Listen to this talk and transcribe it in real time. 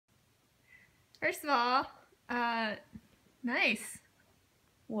First of all, nice.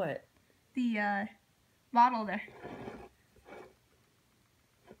 What? The bottle there.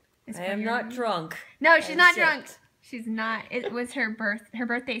 I am not drunk. No, she's not drunk. She's not. It was her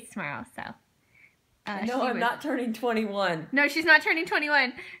birthday's tomorrow, so. No, I'm not turning 21. No, she's not turning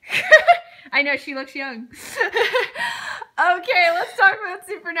 21. I know, she looks young. Okay, let's talk about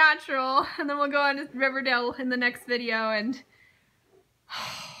Supernatural, and then we'll go on to Riverdale in the next video, and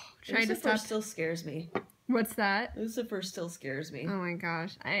Lucifer still scares me. What's that? Lucifer still scares me. Oh my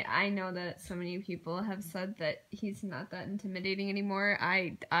gosh. I know that so many people have said that he's not that intimidating anymore.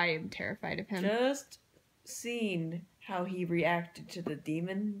 I am terrified of him. Just seen how he reacted to the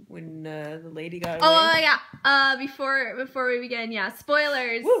demon when the lady got away. Oh yeah. Before we begin, yeah,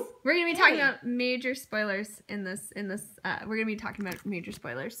 spoilers. Woo! We're gonna be talking about major spoilers in this. We're gonna be talking about major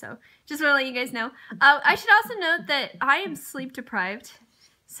spoilers. So just want to let you guys know. I should also note that I am sleep deprived,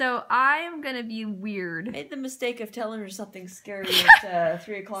 so I am gonna be weird. I made the mistake of telling her something scary at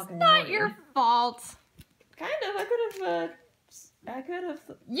 3 o'clock in the Not morning. your fault. Kind of. I could have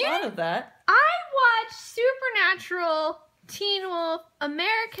thought of that. I watched Supernatural, Teen Wolf,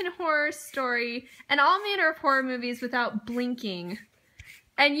 American Horror Story, and all manner of horror movies without blinking.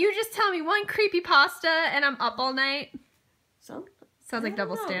 And you just tell me one creepypasta and I'm up all night? Sounds like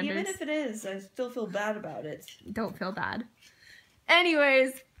double standards. Even if it is, I still feel bad about it. Don't feel bad.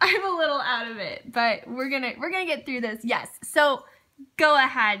 Anyways, I'm a little out of it, but we're gonna get through this. Yes. So go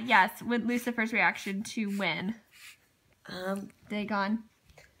ahead. Yes, with Lucifer's reaction to when? Dagon.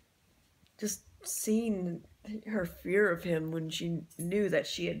 Just seeing her fear of him when she knew that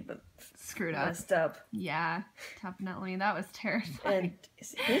she had messed up. Yeah, definitely. That was terrifying.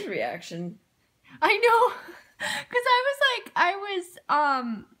 And his reaction. I know, because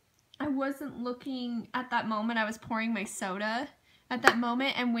I wasn't looking at that moment. I was pouring my soda at that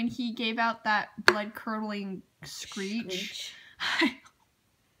moment, and when he gave out that blood-curdling screech.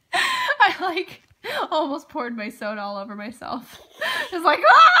 I like almost poured my soda all over myself. It's like,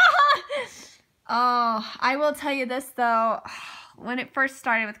 ah! Oh, I will tell you this though. When it first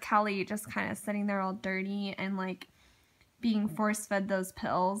started with Kelly just kind of sitting there all dirty and like being force-fed those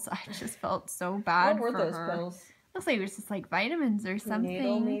pills, I just felt so bad for her. What were those pills? Looks like it was just like vitamins or something.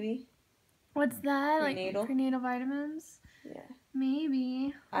 Prenatal, maybe? What's that? Prenatal? Like prenatal vitamins? Yeah.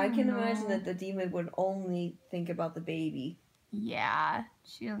 Maybe. I can imagine that the demon would only think about the baby. Yeah,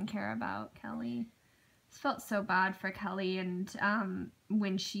 she doesn't care about Kelly. It felt so bad for Kelly, and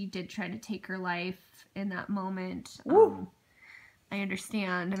when she did try to take her life in that moment, I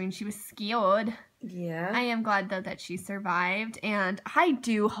understand. I mean, she was scared. Yeah. I am glad, though, that she survived, and I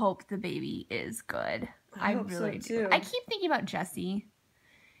do hope the baby is good. I hope really so, do. too. I keep thinking about Jesse,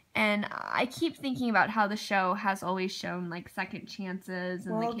 and I keep thinking about how the show has always shown, like, second chances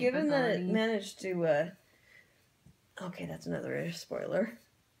and the capability. Given that it managed to, okay, that's another spoiler.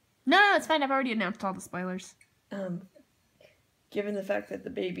 No, it's fine. I've already announced all the spoilers. Given the fact that the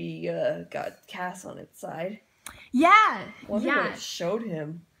baby got Cass on its side. Yeah. What it showed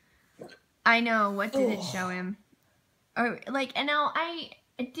him. I know. What did it show him? Or like, and now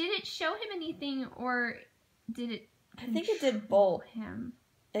did it show him anything, or did it? I think it did both. Him.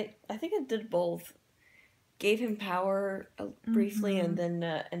 I think it did both. Gave him power briefly, and then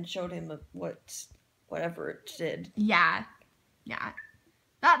and showed him whatever it did. Yeah. Yeah.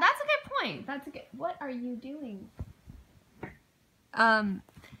 That's a good point. That's a good. What are you doing?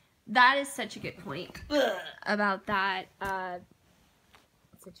 That is such a good point about that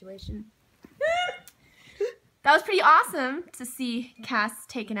situation. That was pretty awesome to see Cass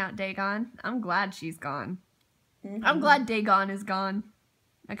taking out Dagon. I'm glad she's gone. I'm glad Dagon is gone.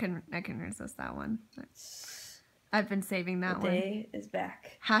 I couldn't resist that one. I've been saving that one. Day is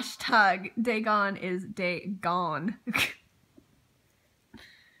back. Hashtag Dagon is gone.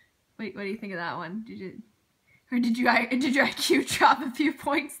 Wait, what do you think of that one? Did your IQ drop a few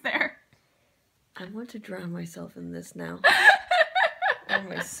points there? I want to drown myself in this now. And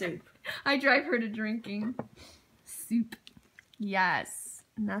my soup. I drive her to drinking. Soup. Yes.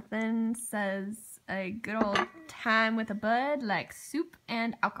 Nothing says a good old time with a bud like soup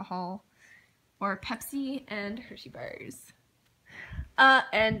and alcohol. Or Pepsi and Hershey bars.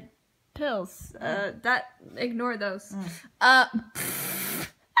 And pills. Ignore those.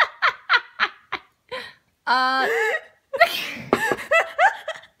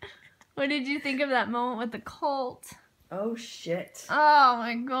 What did you think of that moment with the cult? Oh, shit. Oh,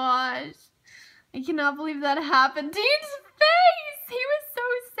 my gosh. I cannot believe that happened. Dean's face! He was so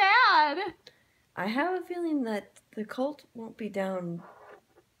sad. I have a feeling that the cult won't be down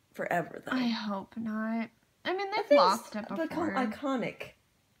forever, though. I hope not. I mean, they've lost it before. Become iconic.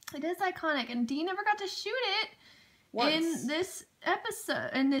 It is iconic, and Dean never got to shoot it Once. in this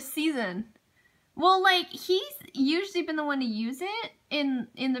episode, in this season. Well, like, he's usually been the one to use it in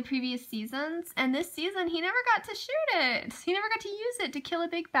the previous seasons, and this season he never got to shoot it. He never got to use it to kill a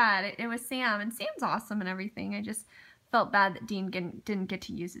big bad. It was Sam, and Sam's awesome and everything. I just felt bad that Dean didn't get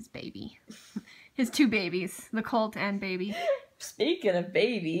to use his baby. His two babies, the Colt and baby. Speaking of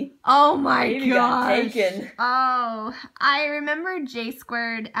baby. Oh my baby gosh. got taken. Oh, I remember J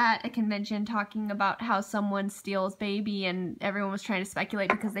Squared at a convention talking about how someone steals baby, and everyone was trying to speculate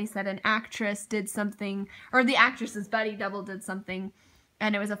because they said an actress did something, or the actress's buddy double did something,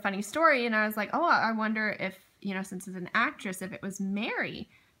 and it was a funny story. And I was like, oh, I wonder if, you know, since it's an actress, if it was Mary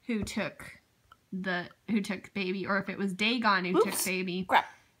who took baby, or if it was Dagon who took baby. Crap.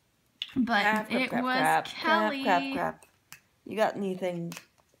 But it was Kelly. Crap. You got anything?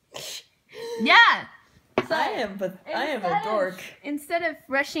 Yeah. So I am a dork. Instead of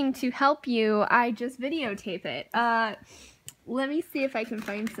rushing to help you, I just videotape it. Let me see if I can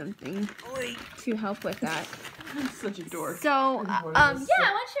find something to help with that. I'm such a dork. So, yeah, why don't you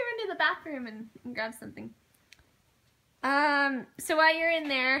run to the bathroom and grab something? So while you're in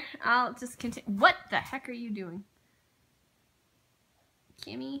there, I'll just continue. What the heck are you doing?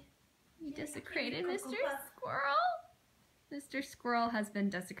 Kimmy, you desecrated Mr. Squirrel? Mr. Squirrel has been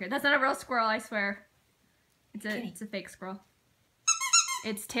desecrated. That's not a real squirrel, I swear. It's a fake squirrel.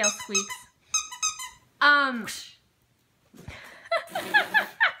 Its tail squeaks.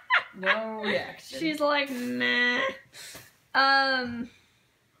 No reaction. She's like, nah.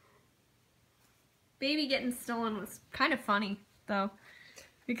 Baby getting stolen was kind of funny, though.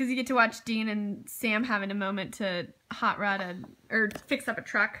 Because you get to watch Dean and Sam having a moment to hot rod or fix up a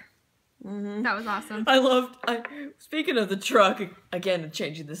truck. Mm-hmm. That was awesome. Speaking of the truck, again,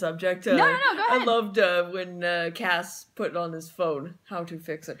 changing the subject. No, go ahead. I loved when Cass put on his phone how to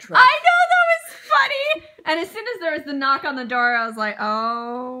fix a truck. I know, that was funny! And as soon as there was the knock on the door, I was like,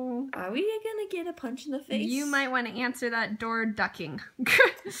 oh. Are we gonna get a punch in the face? You might want to answer that door ducking.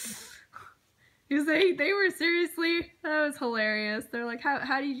 Because they were seriously, that was hilarious. They're like,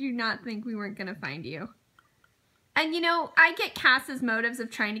 how did you not think we weren't gonna find you? And, you know, I get Cass's motives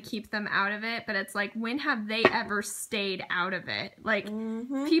of trying to keep them out of it, but it's like, when have they ever stayed out of it? Like,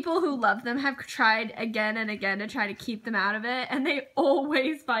 people who love them have tried again and again to try to keep them out of it, and they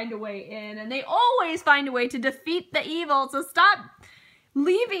always find a way in, and they always find a way to defeat the evil, so stop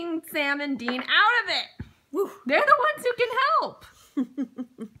leaving Sam and Dean out of it. Woo. They're the ones who can help.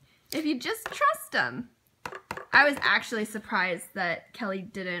 If you just trust them. I was actually surprised that Kelly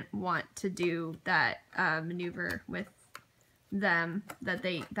didn't want to do that maneuver with them.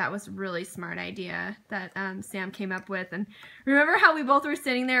 That was a really smart idea that Sam came up with. And remember how we both were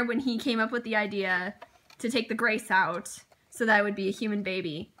sitting there when he came up with the idea to take the Grace out so that it would be a human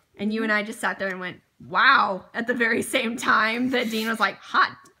baby. And you and I just sat there and went, wow, at the very same time that Dean was like,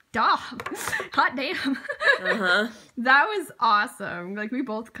 hot dog, hot damn. That was awesome. Like, we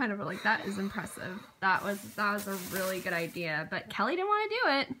both kind of were like, that is impressive. That was a really good idea. But Kelly didn't want to do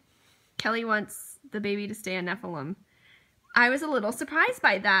it. Kelly wants the baby to stay a Nephilim. I was a little surprised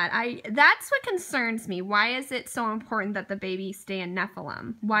by that. That's what concerns me. Why is it so important that the baby stay a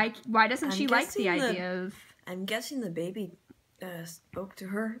Nephilim? Why doesn't she like the idea of... I'm guessing the baby spoke to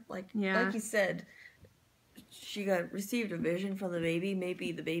her. Like you said, she received a vision from the baby.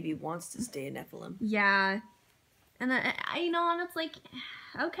 Maybe the baby wants to stay a Nephilim. Yeah. And and it's like,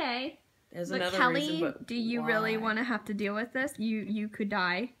 okay. There's but another Kelly, reason, but do you really want to have to deal with this? You could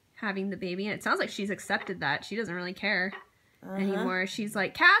die having the baby, and it sounds like she's accepted that. She doesn't really care anymore. She's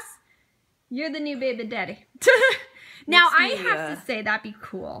like, Cass, you're the new baby daddy. Now, I have to say, that'd be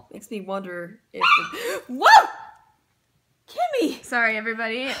cool. Makes me wonder if... Whoa! Kimmy! Sorry,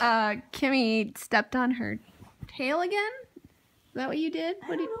 everybody. Kimmy stepped on her tail again? Is that what you did? I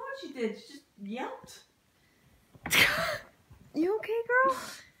don't know what she did. She just yelped. You okay, girl?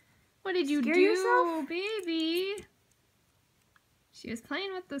 What did you do, yourself? Baby? She was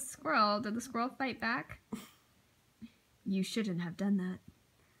playing with the squirrel. Did the squirrel fight back? You shouldn't have done that.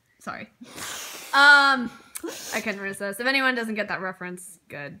 Sorry. I couldn't resist. If anyone doesn't get that reference,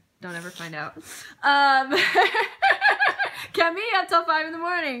 good. Don't ever find out. Kept me up till 5 in the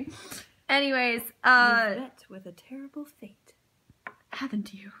morning. Anyways, you met with a terrible fate.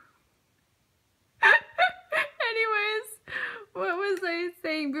 Haven't you? Anyways, what was I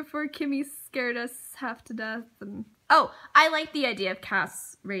saying before Kimmy scared us half to death? Oh, I like the idea of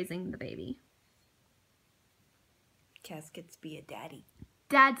Cass raising the baby. Cass gets to be a daddy.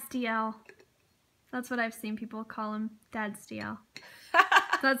 Dad's DL. That's what I've seen people call him. Dad's DL.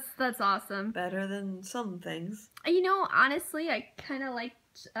 That's awesome. Better than some things. You know, honestly, I kind of like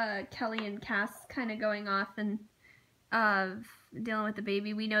Kelly and Cass kind of going off and dealing with the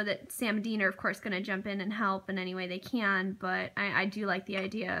baby. We know that Sam and Dean are, of course, going to jump in and help in any way they can, but I do like the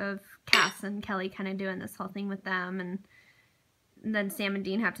idea of Cass and Kelly kind of doing this whole thing with them, and then Sam and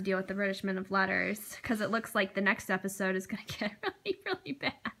Dean have to deal with the British Men of Letters, because it looks like the next episode is going to get really, really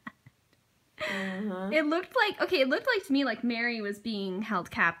bad. It looked like, okay, it looked like to me like Mary was being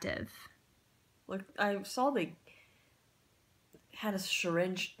held captive. Look, I saw they had a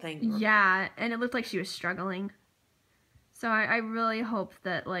syringe thing. Yeah, and it looked like she was struggling. So I really hope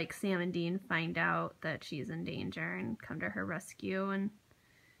that, like, Sam and Dean find out that she's in danger and come to her rescue. And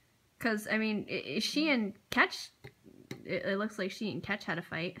because, I mean, she and Ketch, it looks like she and Ketch had a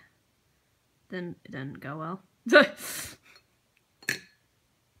fight. Then it didn't go well.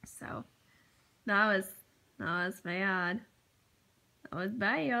 So that was bad. That was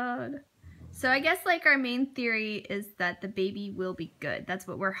bad. So I guess, like, our main theory is that the baby will be good. That's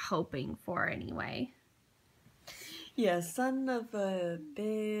what we're hoping for anyway. Yeah, son of a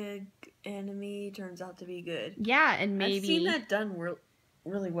big enemy turns out to be good. Yeah, and maybe... I've seen that done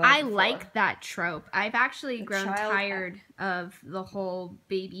really well I before. like that trope. I've actually grown tired of the whole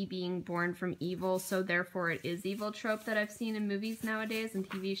baby being born from evil, so therefore it is evil trope that I've seen in movies nowadays and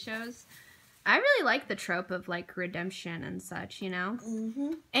TV shows. I really like the trope of, like, redemption and such, you know?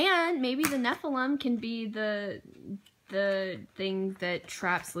 Mm-hmm. And maybe the Nephilim can be the thing that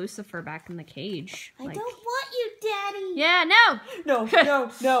traps Lucifer back in the cage. I don't want you, Daddy. Yeah, no! No,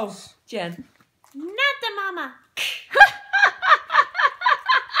 Jen. Not the mama.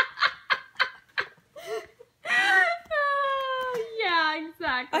 Yeah,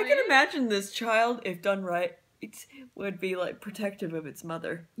 exactly. I can imagine this child, if done right, it would be, like, protective of its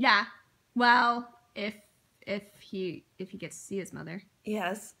mother. Yeah. Well, if he gets to see his mother.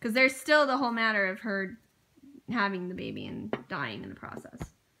 Yes. Because there's still the whole matter of her having the baby and dying in the process,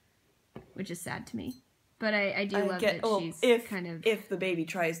 which is sad to me. But I do love that she's kind of... If the baby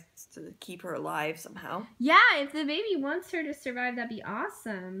tries to keep her alive somehow. Yeah, if the baby wants her to survive, that'd be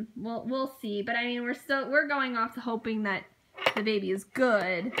awesome. We'll see. But I mean, we're going off hoping that the baby is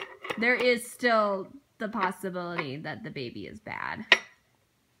good. There is still the possibility that the baby is bad.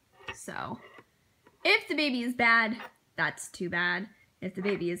 So, if the baby is bad, that's too bad. If the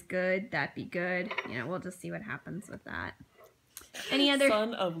baby is good, that'd be good. You know, we'll just see what happens with that. Any other...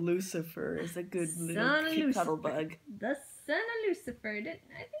 Son of Lucifer is a good little cute cuddle bug. The son of Lucifer. I think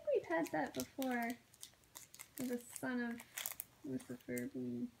we've had that before. The son of Lucifer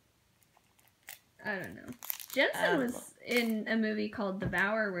being... I don't know. Jensen was in a movie called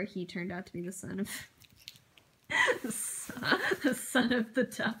Devour where he turned out to be the son of... the son of the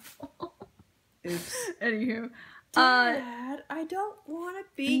devil. Oops. Anywho. Dad, I don't want to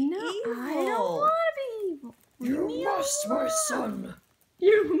be evil. I don't want to be evil. You must, my son.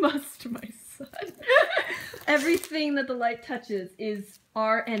 You must, my son. Everything that the light touches is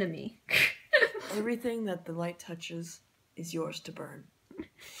our enemy. Everything that the light touches is yours to burn.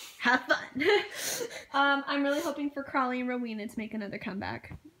 Have fun. I'm really hoping for Crawley and Rowena to make another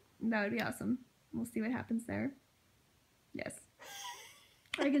comeback. That would be awesome. We'll see what happens there. Yes.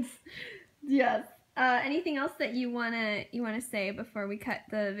 Yes. Anything else that you wanna say before we cut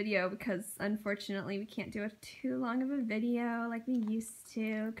the video? Because unfortunately we can't do too long of a video like we used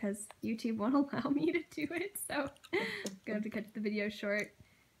to because YouTube won't allow me to do it. So I'm gonna have to cut the video short.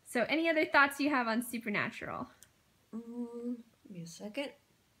 So any other thoughts you have on Supernatural? Give me a second.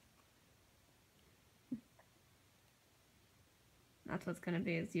 That's what's gonna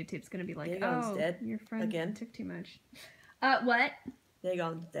be. Is YouTube's gonna be like, Dagon's dead your friend again. took too much. What?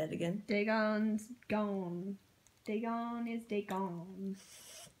 Dagon's dead again. Dagon's gone. Dagon is Dagon.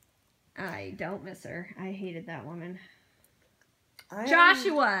 I don't miss her. I hated that woman.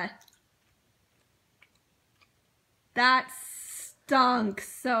 Joshua! That stunk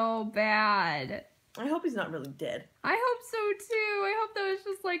so bad. I hope he's not really dead. I hope so too. I hope that was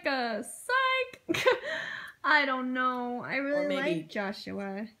just like a psych. I don't know. I really like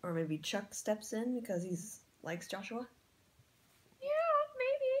Joshua. Or maybe Chuck steps in because he likes Joshua. Yeah,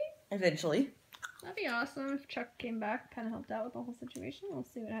 maybe. Eventually. That'd be awesome if Chuck came back, kind of helped out with the whole situation. We'll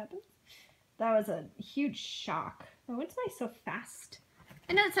see what happens. That was a huge shock. Oh, what's I so fast?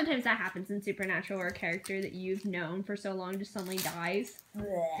 I know that sometimes that happens in Supernatural where a character that you've known for so long just suddenly dies.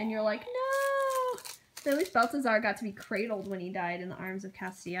 And you're like, no! So at least Balthazar got to be cradled when he died in the arms of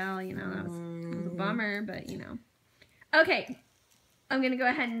Castiel. You know, that was a bummer, but you know. Okay. I'm going to go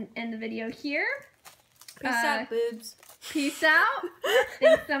ahead and end the video here. Peace out, boobs. Peace out.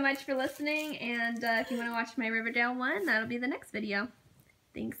 Thanks so much for listening. And if you want to watch my Riverdale one, that'll be the next video.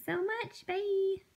 Thanks so much. Bye.